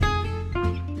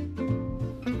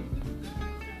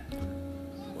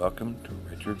Welcome to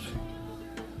Richard's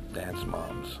Dance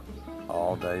Moms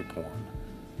All Day Porn.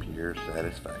 Pure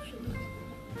satisfaction.